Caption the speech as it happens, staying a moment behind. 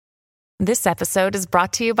This episode is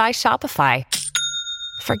brought to you by Shopify.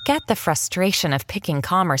 Forget the frustration of picking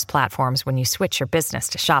commerce platforms when you switch your business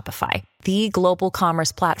to Shopify, the global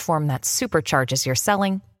commerce platform that supercharges your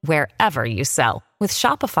selling wherever you sell. With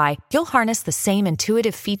Shopify, you'll harness the same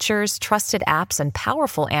intuitive features, trusted apps, and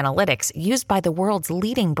powerful analytics used by the world's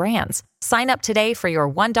leading brands. Sign up today for your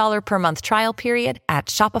 $1 per month trial period at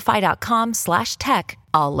shopify.com/tech,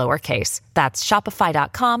 all lowercase. That's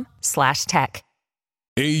shopify.com/tech.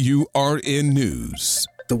 AURN News.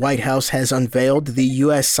 The White House has unveiled the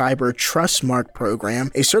U.S. Cyber Trust Mark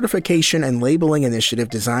program, a certification and labeling initiative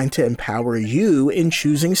designed to empower you in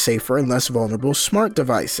choosing safer and less vulnerable smart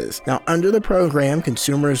devices. Now, under the program,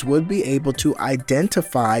 consumers would be able to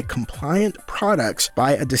identify compliant products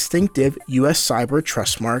by a distinctive U.S. Cyber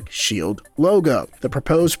Trust Mark Shield logo. The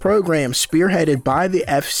proposed program, spearheaded by the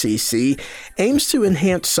FCC, aims to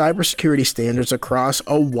enhance cybersecurity standards across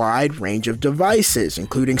a wide range of devices,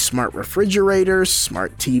 including smart refrigerators,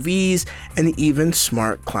 smart TVs, and even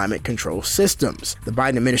smart climate control systems. The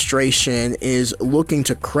Biden administration is looking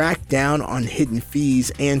to crack down on hidden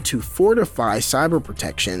fees and to fortify cyber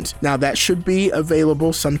protections. Now, that should be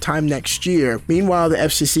available sometime next year. Meanwhile, the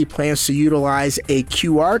FCC plans to utilize a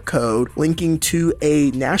QR code linking to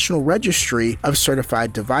a national registry of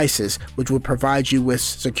certified devices, which will provide you with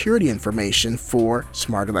security information for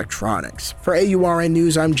smart electronics. For AURN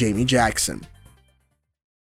News, I'm Jamie Jackson.